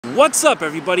What's up,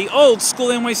 everybody?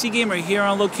 OldSchoolNYCGamer here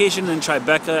on location in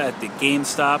Tribeca at the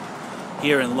GameStop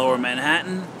here in Lower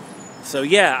Manhattan. So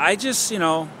yeah, I just,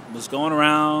 was going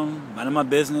around, minding my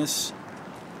business,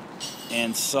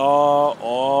 and saw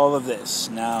all of this.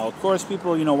 Now, of course,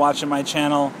 people, watching my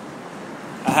channel,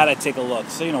 I had to take a look.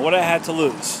 So, what I had to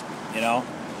lose,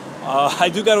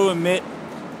 I do got to admit,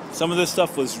 some of this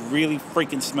stuff was really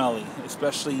freaking smelly,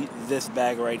 especially this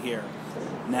bag right here.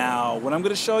 Now, what I'm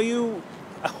going to show you,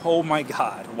 oh my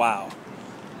God, wow.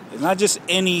 It's not just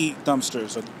any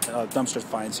dumpsters or dumpster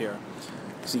finds here.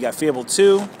 So you got Fable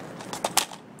 2,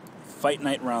 Fight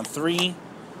Night Round 3,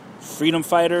 Freedom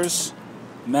Fighters,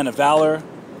 Men of Valor,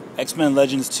 X-Men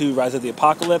Legends 2 Rise of the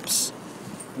Apocalypse,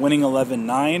 Winning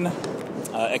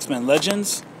 11-9, X-Men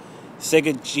Legends,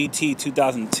 Sega GT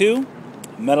 2002,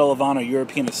 Medal of Honor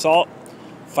European Assault,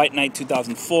 Fight Night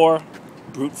 2004,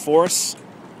 Brute Force,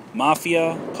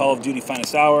 Mafia, Call of Duty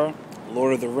Finest Hour,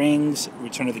 Lord of the Rings,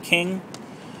 Return of the King,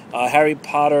 Harry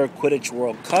Potter Quidditch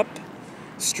World Cup,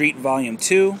 Street Volume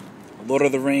 2, Lord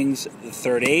of the Rings The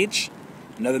Third Age,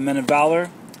 another Men of Valor,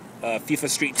 FIFA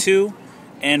Street 2,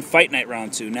 and Fight Night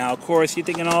Round 2. Now, of course, you're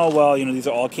thinking, oh, well, these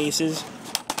are all cases.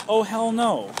 Oh, hell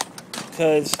no.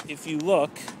 Because if you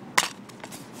look,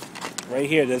 right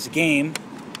here, there's a game.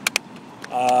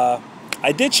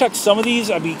 I did check some of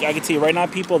these. I can tell you right now,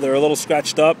 people, they're a little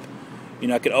scratched up.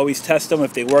 I could always test them.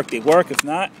 If they work, they work. If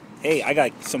not, hey, I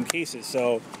got some cases.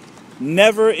 So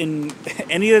never in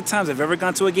any of the times I've ever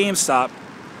gone to a GameStop,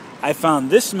 I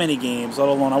found this many games, let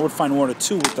alone I would find one or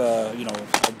two with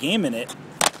a game in it.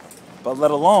 But let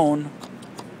alone,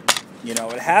 it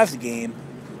has the game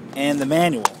and the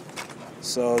manual.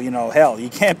 So, hell, you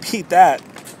can't beat that,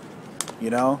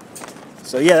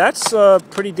 So, yeah, that's a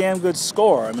pretty damn good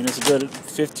score. I mean, it's a good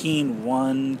 15,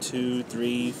 1, 2,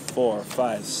 3, 4,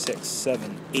 5, 6,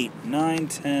 7, 8, 9,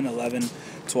 10, 11,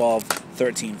 12,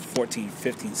 13, 14,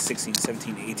 15, 16,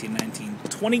 17, 18, 19,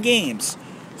 20 games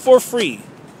for free.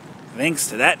 Thanks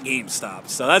to that GameStop.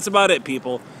 So that's about it,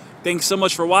 people. Thanks so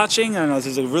much for watching. I know this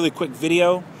is a really quick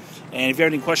video. And if you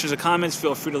have any questions or comments,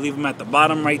 feel free to leave them at the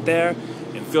bottom right there.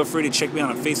 And feel free to check me out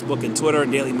on Facebook and Twitter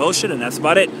and DailyMotion. And that's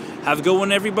about it. Have a good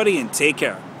one, everybody, and take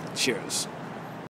care. Cheers.